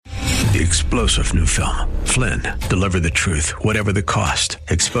The explosive new film, Flynn, deliver the truth, whatever the cost,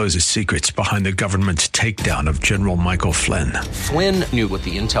 exposes secrets behind the government's takedown of General Michael Flynn. Flynn knew what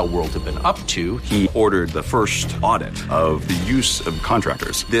the intel world had been up to. He ordered the first audit of the use of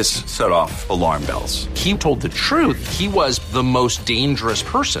contractors. This set off alarm bells. He told the truth. He was the most dangerous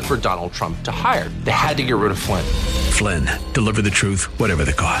person for Donald Trump to hire. They had to get rid of Flynn. Flynn, deliver the truth, whatever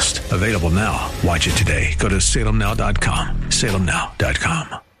the cost. Available now. Watch it today. Go to salemnow.com.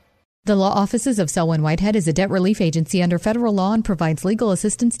 salemnow.com. The law offices of Selwyn Whitehead is a debt relief agency under federal law and provides legal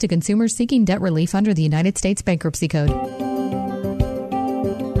assistance to consumers seeking debt relief under the United States Bankruptcy Code.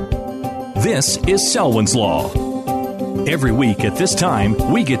 This is Selwyn's Law. Every week at this time,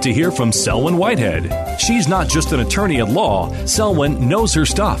 we get to hear from Selwyn Whitehead. She's not just an attorney at law. Selwyn knows her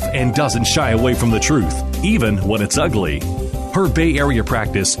stuff and doesn't shy away from the truth, even when it's ugly. Her Bay Area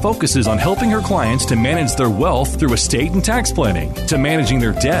practice focuses on helping her clients to manage their wealth through estate and tax planning, to managing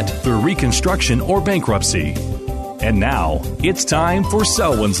their debt through reconstruction or bankruptcy. And now, it's time for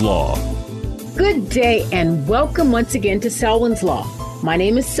Selwyn's Law. Good day and welcome once again to Selwyn's Law. My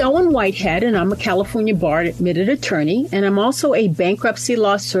name is Selwyn Whitehead and I'm a California Bar admitted attorney, and I'm also a bankruptcy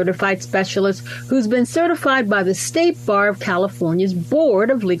law certified specialist who's been certified by the State Bar of California's Board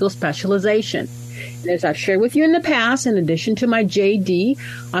of Legal Specialization. As I've shared with you in the past, in addition to my JD,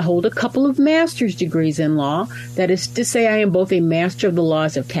 I hold a couple of master's degrees in law. That is to say, I am both a master of the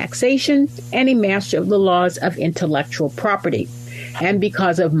laws of taxation and a master of the laws of intellectual property. And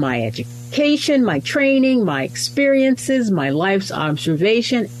because of my education, my training, my experiences, my life's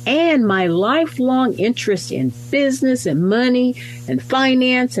observation, and my lifelong interest in business and money and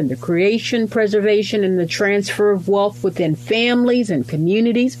finance and the creation, preservation, and the transfer of wealth within families and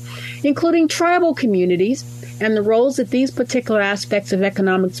communities, including tribal communities, and the roles that these particular aspects of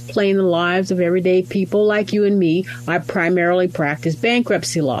economics play in the lives of everyday people like you and me, I primarily practice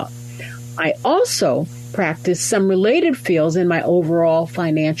bankruptcy law. I also practice some related fields in my overall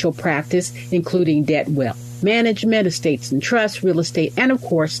financial practice, including debt wealth management, estates and trusts, real estate, and of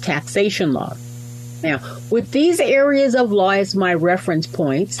course, taxation law. Now, with these areas of law as my reference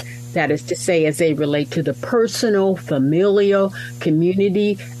points, that is to say, as they relate to the personal, familial,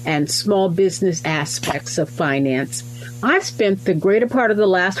 community, and small business aspects of finance, I've spent the greater part of the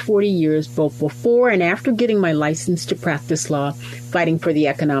last 40 years, both before and after getting my license to practice law, fighting for the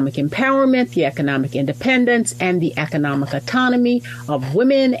economic empowerment, the economic independence, and the economic autonomy of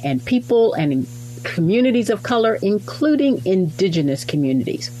women and people and communities of color, including indigenous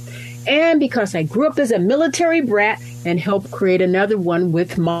communities. And because I grew up as a military brat and helped create another one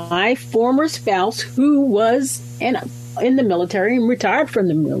with my former spouse who was in the military and retired from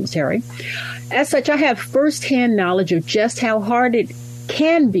the military, as such, I have firsthand knowledge of just how hard it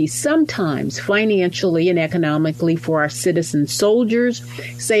can be sometimes financially and economically for our citizen soldiers,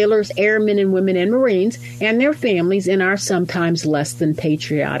 sailors, airmen and women and Marines and their families in our sometimes less than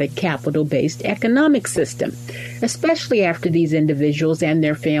patriotic capital-based economic system, especially after these individuals and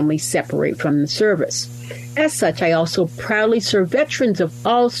their families separate from the service. As such, I also proudly serve veterans of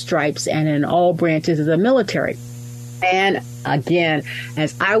all stripes and in all branches of the military. And again,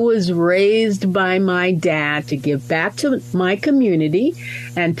 as I was raised by my dad to give back to my community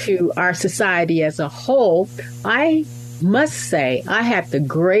and to our society as a whole, I must say I had the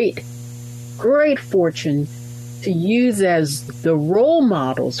great fortune to use as the role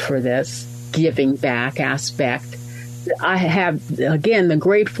models for this giving back aspect. I have, again, the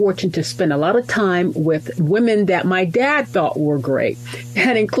great fortune to spend a lot of time with women that my dad thought were great.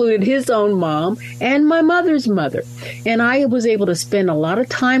 That included his own mom and my mother's mother. And I was able to spend a lot of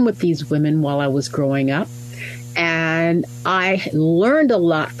time with these women while I was growing up. And I learned a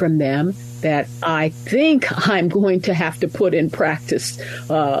lot from them that I think I'm going to have to put in practice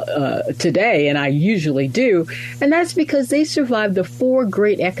today, and I usually do. And that's because they survived the 4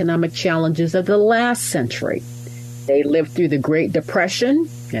 great economic challenges of the last century. They lived through the Great Depression,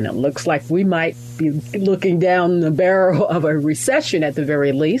 and it looks like we might be looking down the barrel of a recession at the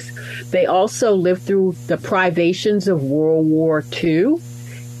very least. They also lived through the privations of World War II.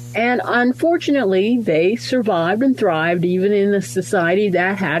 And unfortunately, they survived and thrived even in a society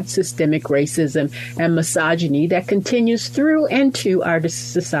that had systemic racism and misogyny that continues through and to our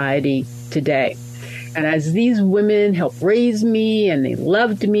society today. And as these women helped raise me and they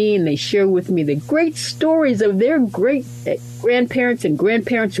loved me and they shared with me the great stories of their great grandparents and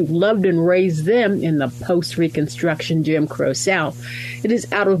grandparents who loved and raised them in the post-Reconstruction Jim Crow South, it is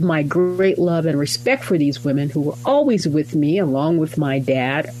out of my great love and respect for these women who were always with me, along with my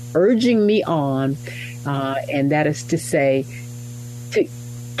dad, urging me on, and that is to say, to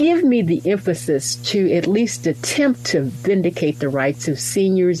give me the emphasis to at least attempt to vindicate the rights of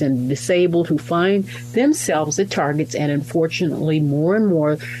seniors and disabled who find themselves the targets and unfortunately more and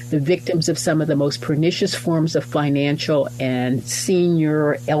more the victims of some of the most pernicious forms of financial and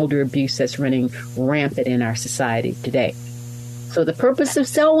senior elder abuse that's running rampant in our society today. So the purpose of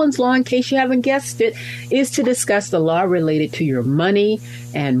Selwyn's Law, in case you haven't guessed it, is to discuss the law related to your money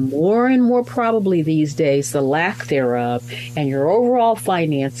and more probably these days, the lack thereof, and your overall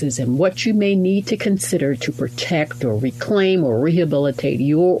finances and what you may need to consider to protect or reclaim or rehabilitate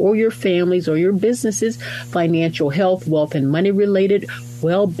your or your family's or your business's financial health, wealth, and money-related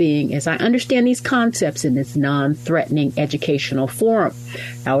well-being as I understand these concepts in this non-threatening educational forum.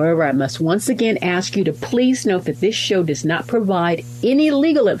 However, I must once again ask you to please note that this show does not provide any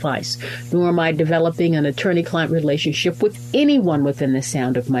legal advice, nor am I developing an attorney-client relationship with anyone within the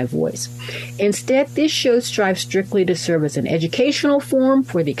sound of my voice. Instead, this show strives strictly to serve as an educational forum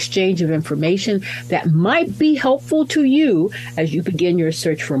for the exchange of information that might be helpful to you as you begin your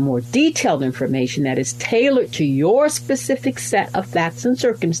search for more detailed information that is tailored to your specific set of facts and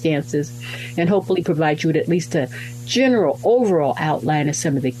circumstances, and hopefully provide you with at least a general overall outline of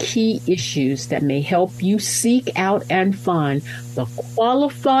some of the key issues that may help you seek out and find the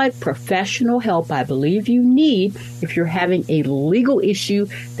qualified professional help I believe you need if you're having a legal issue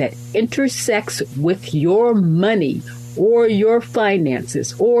that intersects with your money or your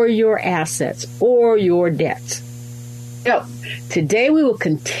finances or your assets or your debts. So, today we will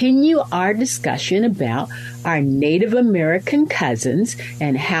continue our discussion about our Native American cousins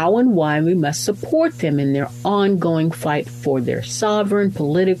and how and why we must support them in their ongoing fight for their sovereign,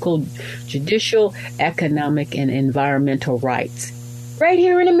 political, judicial, economic, and environmental rights. Right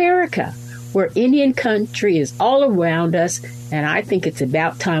here in America, where Indian country is all around us, and I think it's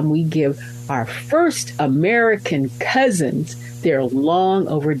about time we give our first American cousins their long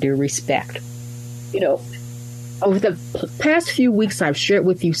overdue respect. Over the past few weeks, I've shared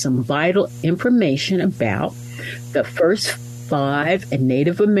with you some vital information about the first 5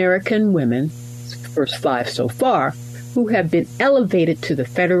 Native American women, first 5 so far, who have been elevated to the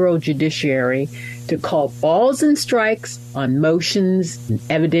federal judiciary to call balls and strikes on motions and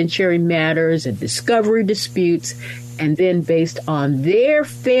evidentiary matters and discovery disputes, and then based on their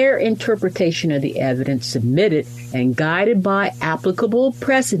fair interpretation of the evidence submitted and guided by applicable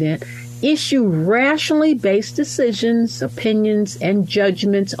precedent, issue rationally based decisions, opinions, and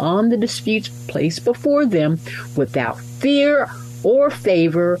judgments on the disputes placed before them without fear or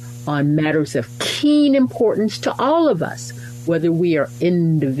favor on matters of keen importance to all of us, whether we are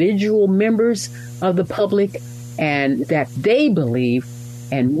individual members of the public and that they believe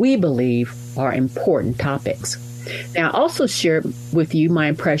and we believe are important topics. Now, I also shared with you my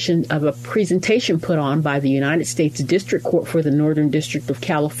impression of a presentation put on by the United States District Court for the Northern District of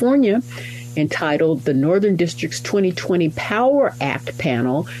California entitled The Northern District's 2020 Power Act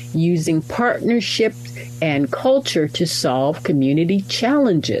Panel Using Partnership and Culture to Solve Community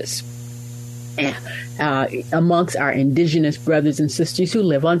Challenges amongst our indigenous brothers and sisters who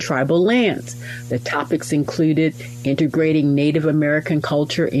live on tribal lands. The topics included integrating Native American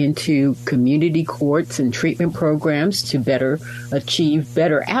culture into community courts and treatment programs to better achieve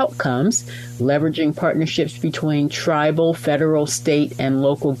better outcomes, leveraging partnerships between tribal, federal, state, and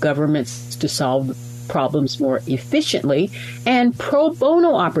local governments to solve problems more efficiently, and pro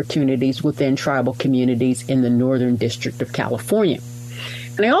bono opportunities within tribal communities in the Northern District of California.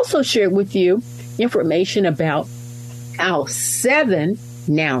 And I also shared with you information about how 7,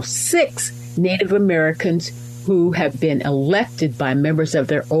 now 6 Native Americans who have been elected by members of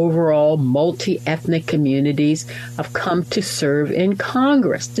their overall multi-ethnic communities have come to serve in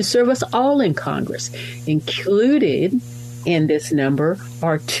Congress, to serve us all in Congress. Included in this number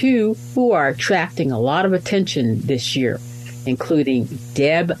are 2 who are attracting a lot of attention this year, including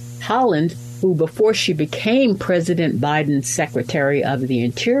Deb Haaland, who before she became President Biden's Secretary of the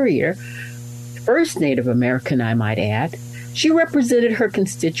Interior, first Native American, I might add, she represented her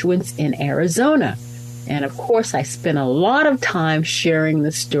constituents in Arizona. And of course, I spent a lot of time sharing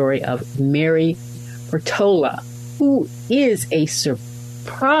the story of Mary Portola, who is a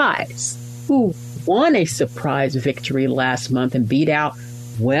surprise, who won a surprise victory last month and beat out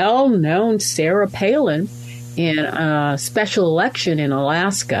well-known Sarah Palin in a special election in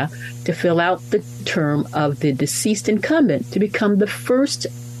Alaska to fill out the term of the deceased incumbent to become the first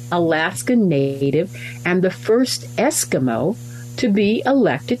Alaska Native and the first Eskimo to be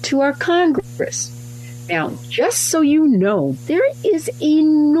elected to our Congress. Now, just so you know, there is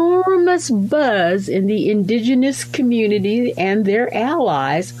enormous buzz in the indigenous community and their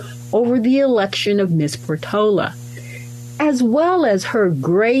allies over the election of Ms. Portola. as well as her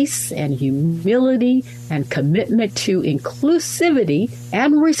grace and humility and commitment to inclusivity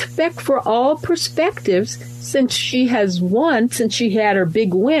and respect for all perspectives since she had her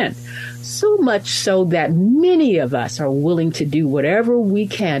big win. So much so that many of us are willing to do whatever we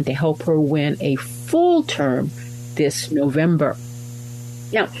can to help her win a full term this November.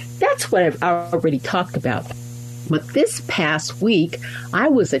 Now, that's what I've already talked about. But this past week, I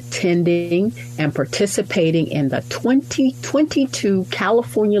was attending and participating in the 2022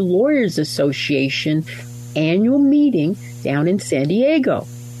 California Lawyers Association annual meeting down in San Diego.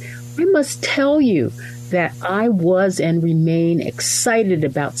 I must tell you that I was and remain excited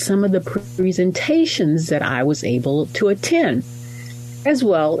about some of the presentations that I was able to attend, as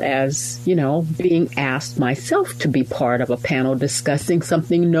well as, being asked myself to be part of a panel discussing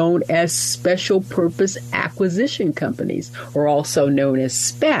something known as special purpose acquisition companies, or also known as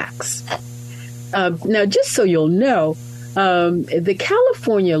SPACs. Now, just so you'll know, the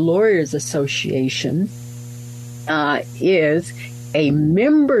California Lawyers Association is a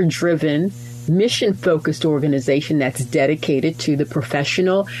member-driven, mission-focused organization that's dedicated to the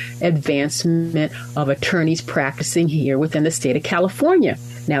professional advancement of attorneys practicing here within the state of California.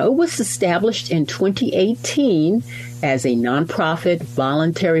 Now, it was established in 2018 as a nonprofit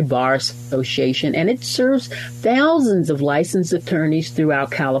voluntary bar association, and it serves thousands of licensed attorneys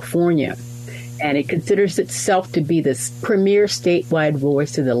throughout California. And it considers itself to be the premier statewide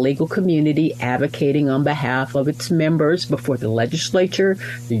voice of the legal community, advocating on behalf of its members before the legislature,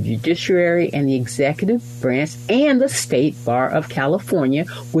 the judiciary, and the executive branch, and the State Bar of California,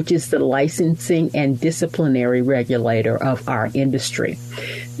 which is the licensing and disciplinary regulator of our industry.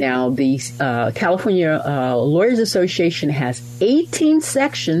 Now, the California Lawyers Association has 18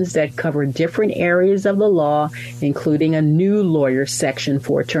 sections that cover different areas of the law, including a new lawyer section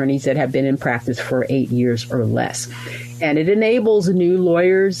for attorneys that have been in practice for 8 years or less. And it enables new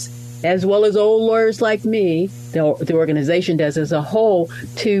lawyers, as well as old lawyers like me, the organization does as a whole,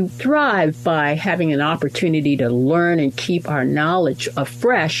 to thrive by having an opportunity to learn and keep our knowledge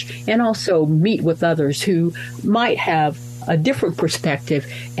fresh, and also meet with others who might have a different perspective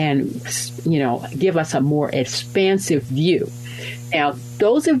and, give us a more expansive view. Now,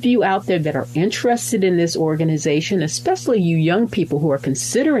 those of you out there that are interested in this organization, especially you young people who are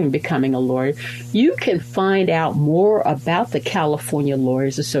considering becoming a lawyer, you can find out more about the California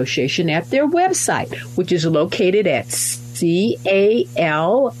Lawyers Association at their website, which is located at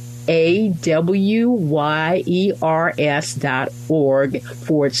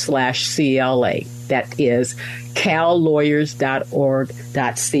CALAWYERS.org/CLA. That is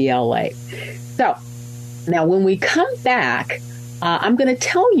callawyers.org.CLA. So, now when we come back, I'm going to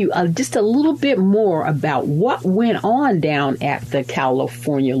tell you just a little bit more about what went on down at the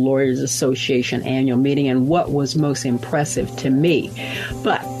California Lawyers Association annual meeting and what was most impressive to me.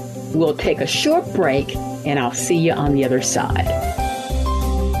 But we'll take a short break, and I'll see you on the other side.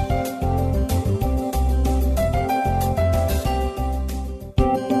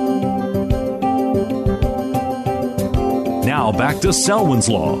 Now back to Selwyn's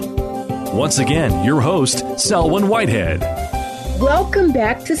Law. Once again, your host, Selwyn Whitehead. Welcome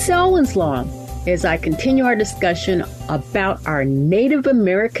back to Selwyn's Law as I continue our discussion about our Native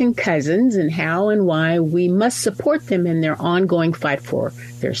American cousins and how and why we must support them in their ongoing fight for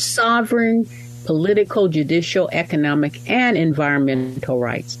their sovereign, political, judicial, economic, and environmental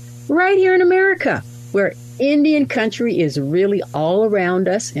rights right here in America, where Indian country is really all around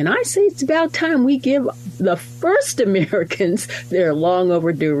us. And I say it's about time we give the first Americans their long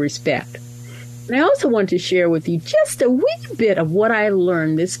overdue respect. And I also want to share with you just a wee bit of what I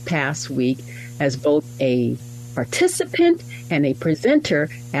learned this past week as both a participant and a presenter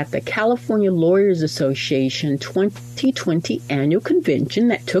at the California Lawyers Association 2020 annual convention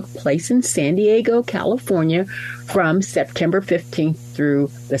that took place in San Diego, California from September 15th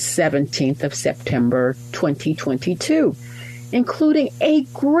through the 17th of September 2022, including a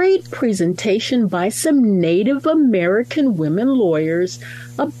great presentation by some Native American women lawyers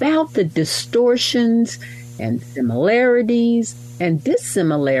about the distortions and similarities and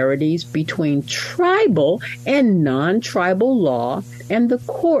dissimilarities between tribal and non-tribal law and the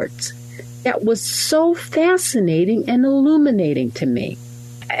courts. That was so fascinating and illuminating to me.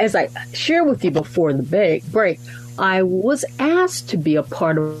 As I shared with you before the break, I was asked to be a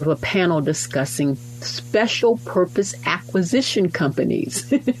part of a panel discussing special purpose acquisition companies.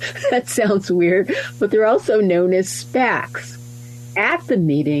 That sounds weird, but they're also known as SPACs. At the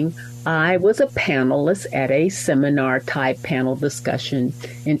meeting, I was a panelist at a seminar-type panel discussion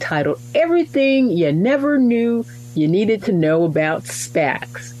entitled Everything You Never Knew You Needed to Know About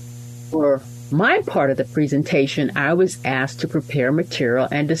SPACs, or my part of the presentation, I was asked to prepare material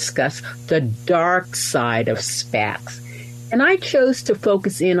and discuss the dark side of SPACs. And I chose to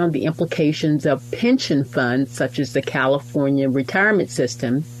focus in on the implications of pension funds such as the California Retirement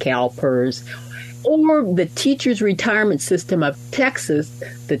System, CalPERS, or the Teachers Retirement System of Texas,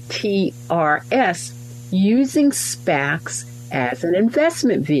 the TRS, using SPACs as an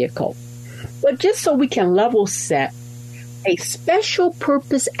investment vehicle. But just so we can level set, a special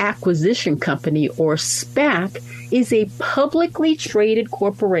purpose acquisition company, or SPAC, is a publicly traded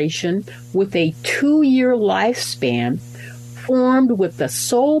corporation with a 2-year lifespan formed with the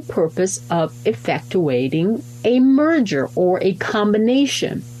sole purpose of effectuating a merger or a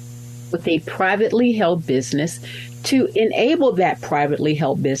combination with a privately held business to enable that privately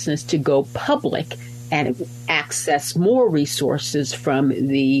held business to go public and access more resources from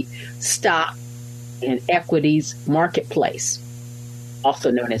the stock and equities marketplace,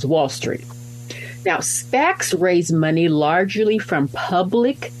 also known as Wall Street. Now, SPACs raise money largely from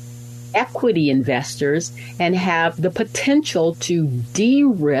public equity investors and have the potential to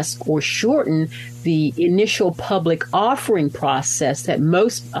de-risk or shorten the initial public offering process that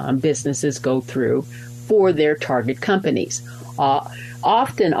most businesses go through for their target companies,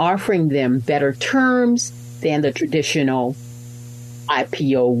 often offering them better terms than the traditional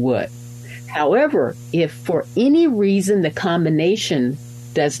IPO would. However, if for any reason the combination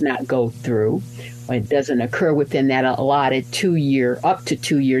does not go through, or it doesn't occur within that allotted up to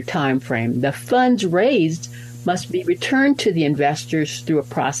 2-year time frame, the funds raised must be returned to the investors through a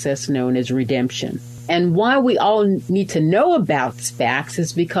process known as redemption. And why we all need to know about SPACs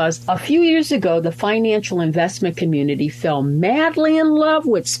is because a few years ago, the financial investment community fell madly in love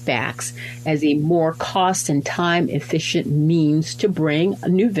with SPACs as a more cost and time efficient means to bring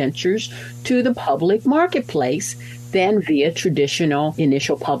new ventures to the public marketplace than via traditional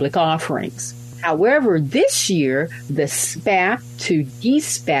initial public offerings. However, this year, the SPAC to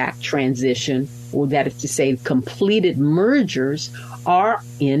de-SPAC transition, or that is to say, completed mergers, are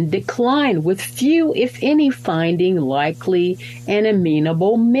in decline, with few, if any, finding likely and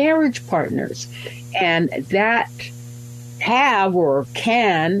amenable marriage partners. And that have or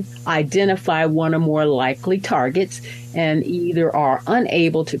can identify one or more likely targets and either are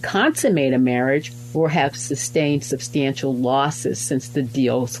unable to consummate a marriage or have sustained substantial losses since the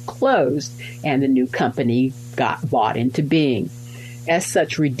deals closed and the new company got bought into being. As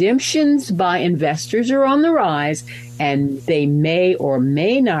such, redemptions by investors are on the rise, and they may or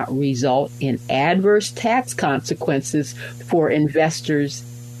may not result in adverse tax consequences for investors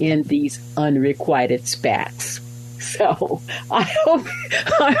in these unrequited SPACs. So I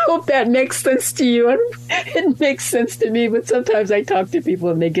hope that makes sense to you. It makes sense to me, but sometimes I talk to people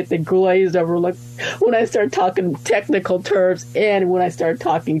and they get the glazed over look when I start talking technical terms and when I start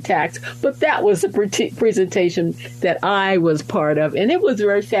talking tax. But that was a presentation that I was part of, and it was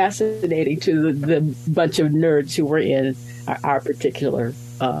very fascinating to the bunch of nerds who were in our particular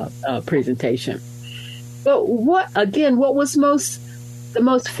presentation. But what was the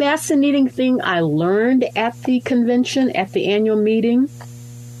most fascinating thing I learned at the convention, at the annual meeting?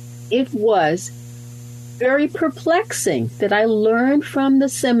 It was very perplexing that I learned from the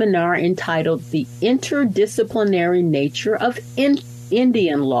seminar entitled The Interdisciplinary Nature of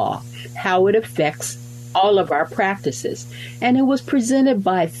Indian Law, How It Affects All of Our Practices. And it was presented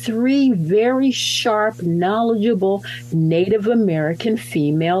by 3 very sharp, knowledgeable Native American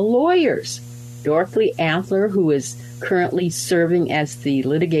female lawyers. Dorothy Antler, who is currently serving as the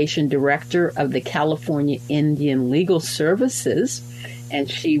litigation director of the California Indian Legal Services, and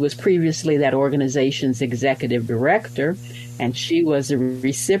she was previously that organization's executive director, and she was a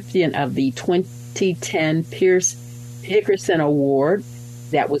recipient of the 2010 Pierce Hickerson Award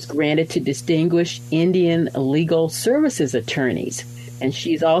that was granted to distinguished Indian legal services attorneys. And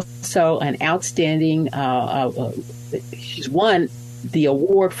she's also an outstanding, she's won the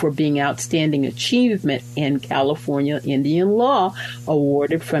award for being outstanding achievement in California Indian law,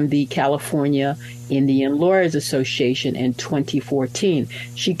 awarded from the California Indian Lawyers Association in 2014.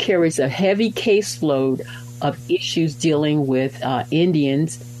 She carries a heavy caseload of issues dealing with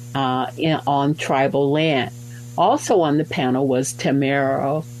Indians on tribal land. Also on the panel was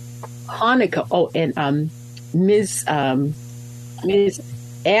Tamara Hanukkah. And Ms.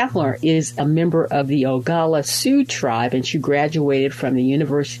 Antler is a member of the Oglala Sioux tribe, and she graduated from the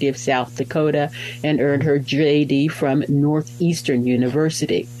University of South Dakota and earned her JD from Northeastern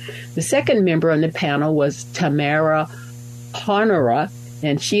University. The second member on the panel was Tamara Honora,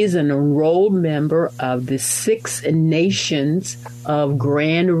 and she is an enrolled member of the Six Nations of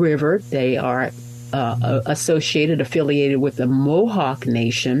Grand River. They are affiliated with the Mohawk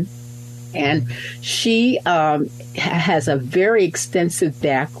Nation. And she has a very extensive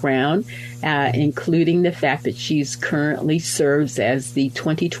background, including the fact that she's currently serves as the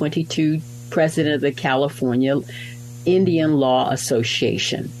 2022 president of the California Indian Law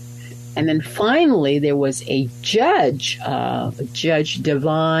Association. And then finally, there was a judge, Judge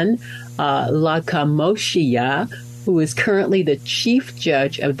Devon Lakamoshia, who is currently the chief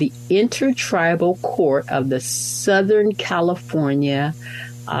judge of the Intertribal Court of the Southern California,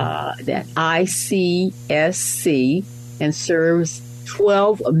 that ICSC, and serves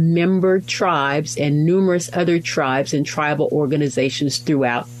 12 member tribes and numerous other tribes and tribal organizations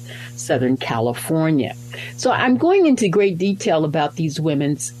throughout Southern California. So I'm going into great detail about these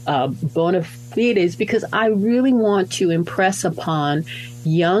women's bona fides because I really want to impress upon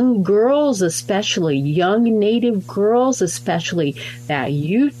young girls, especially young Native girls, especially, that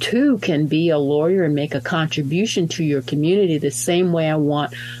you too can be a lawyer and make a contribution to your community the same way I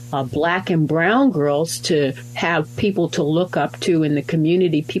want Black and brown girls to have people to look up to in the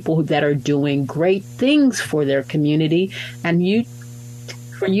community, people that are doing great things for their community, and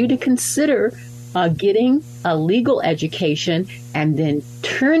for you to consider getting a legal education and then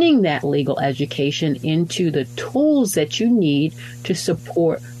turning that legal education into the tools that you need to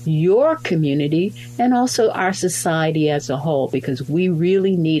support your community and also our society as a whole, because we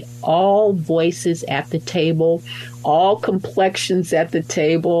really need all voices at the table, all complexions at the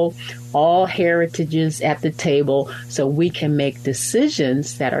table, all heritages at the table, so we can make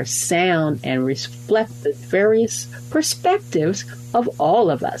decisions that are sound and reflect the various perspectives of all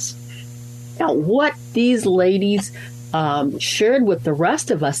of us. Now, what these ladies shared with the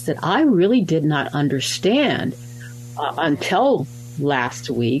rest of us that I really did not understand until last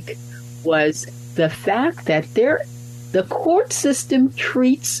week was the fact that the court system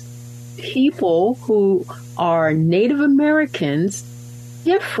treats people who are Native Americans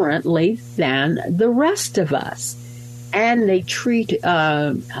differently than the rest of us. And they treat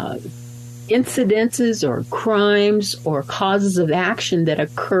incidences or crimes or causes of action that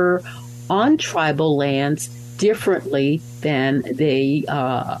occur on tribal lands differently than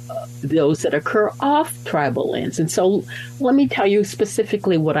those that occur off tribal lands. And so let me tell you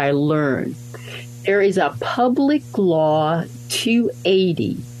specifically what I learned. There is a Public Law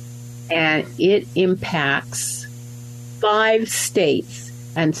 280, and it impacts 5 states.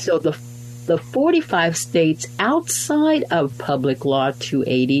 And so the 45 states outside of Public Law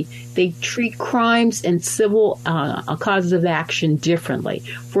 280, they treat crimes and civil causes of action differently.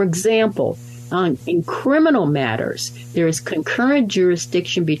 For example, in criminal matters, there is concurrent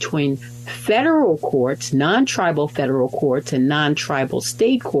jurisdiction between federal courts, non-tribal federal courts, and non-tribal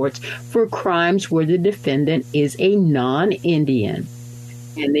state courts for crimes where the defendant is a non-Indian,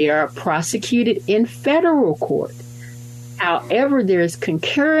 and they are prosecuted in federal court. However, there is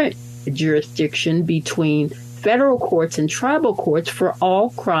concurrent jurisdiction between federal courts and tribal courts for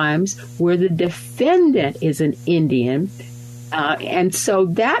all crimes where the defendant is an Indian. And so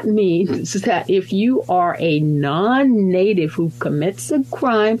that means that if you are a non-native who commits a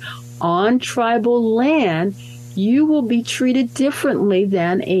crime on tribal land, you will be treated differently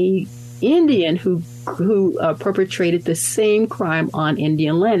than a Indian who perpetrated the same crime on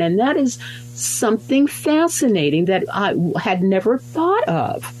Indian land. And that is something fascinating that I had never thought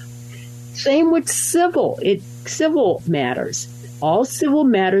of. Same with civil matters. All civil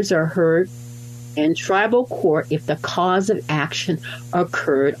matters are heard in tribal court if the cause of action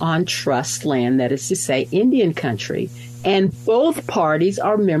occurred on trust land, that is to say, Indian country, and both parties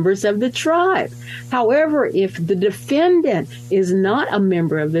are members of the tribe. However, if the defendant is not a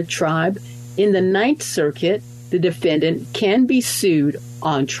member of the tribe, in the Ninth Circuit, the defendant can be sued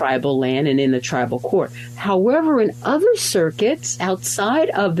on tribal land and in the tribal court. However, in other circuits outside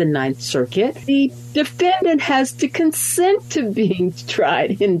of the Ninth Circuit, the defendant has to consent to being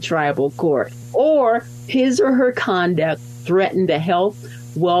tried in tribal court, or his or her conduct threaten the health,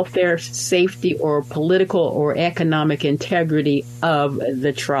 welfare, safety, or political or economic integrity of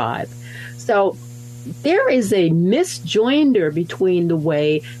the tribe. So there is a misjoinder between the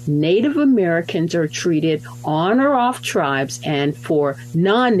way Native Americans are treated on or off tribes and for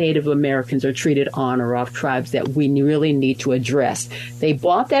non-Native Americans are treated on or off tribes that we really need to address. They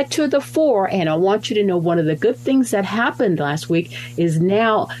brought that to the fore, and I want you to know one of the good things that happened last week is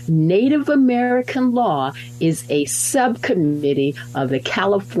now Native American law is a subcommittee of the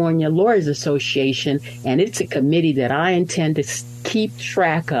California Lawyers Association, and it's a committee that I intend to keep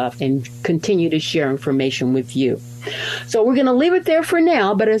track of and continue to share information with you. So we're going to leave it there for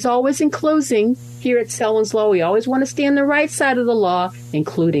now, but as always in closing, Here at Selwyn's Law, we always want to stay on the right side of the law,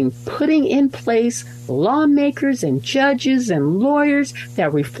 including putting in place lawmakers and judges and lawyers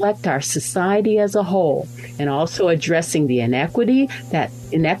that reflect our society as a whole, and also addressing the inequities that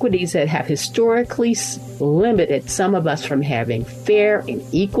have historically limited some of us from having fair and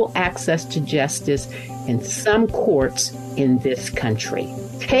equal access to justice in some courts in this country.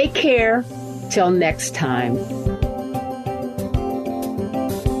 Take care. Till next time.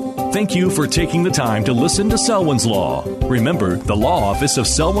 Thank you for taking the time to listen to Selwyn's Law. Remember, the Law Office of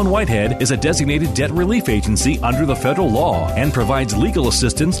Selwyn Whitehead is a designated debt relief agency under the federal law and provides legal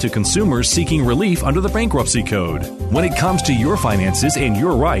assistance to consumers seeking relief under the Bankruptcy Code. When it comes to your finances and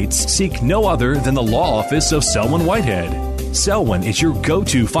your rights, seek no other than the Law Office of Selwyn Whitehead. Selwyn is your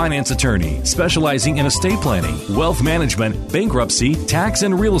go-to finance attorney, specializing in estate planning, wealth management, bankruptcy, tax,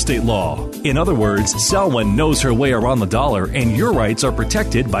 and real estate law. In other words, Selwyn knows her way around the dollar, and your rights are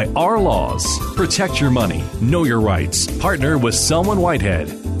protected by our laws. Protect your money. Know your rights. Partner with Selwyn Whitehead.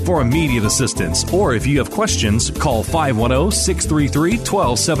 For immediate assistance, or if you have questions, call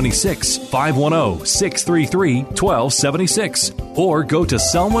 510-633-1276, 510-633-1276, or go to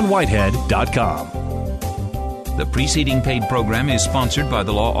SelwynWhitehead.com. The preceding paid program is sponsored by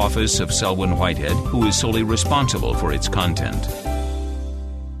the Law Office of Selwyn Whitehead, who is solely responsible for its content.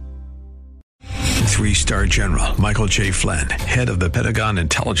 3-star General Michael J. Flynn, head of the Pentagon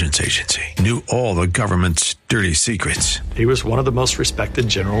Intelligence Agency, knew all the government's dirty secrets. He was one of the most respected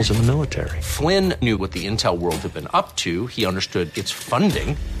generals in the military. Flynn knew what the intel world had been up to. He understood its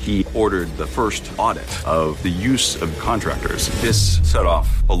funding. He ordered the first audit of the use of contractors. This set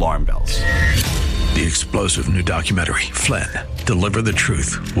off alarm bells. The explosive new documentary, Flynn, Deliver the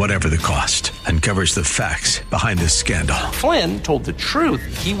Truth, Whatever the Cost, uncovers the facts behind this scandal. Flynn told the truth.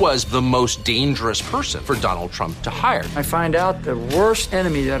 He was the most dangerous person for Donald Trump to hire. I find out the worst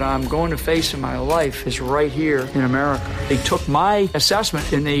enemy that I'm going to face in my life is right here in America. They took my assessment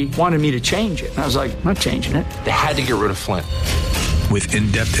and they wanted me to change it. And I was like, I'm not changing it. They had to get rid of Flynn. With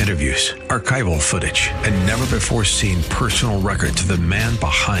in-depth interviews, archival footage, and never-before-seen personal records of the man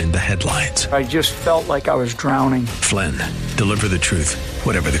behind the headlines. I just felt like I was drowning. Flynn, Deliver the Truth,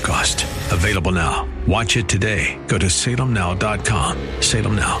 Whatever the Cost. Available now. Watch it today. Go to salemnow.com.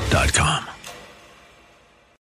 salemnow.com.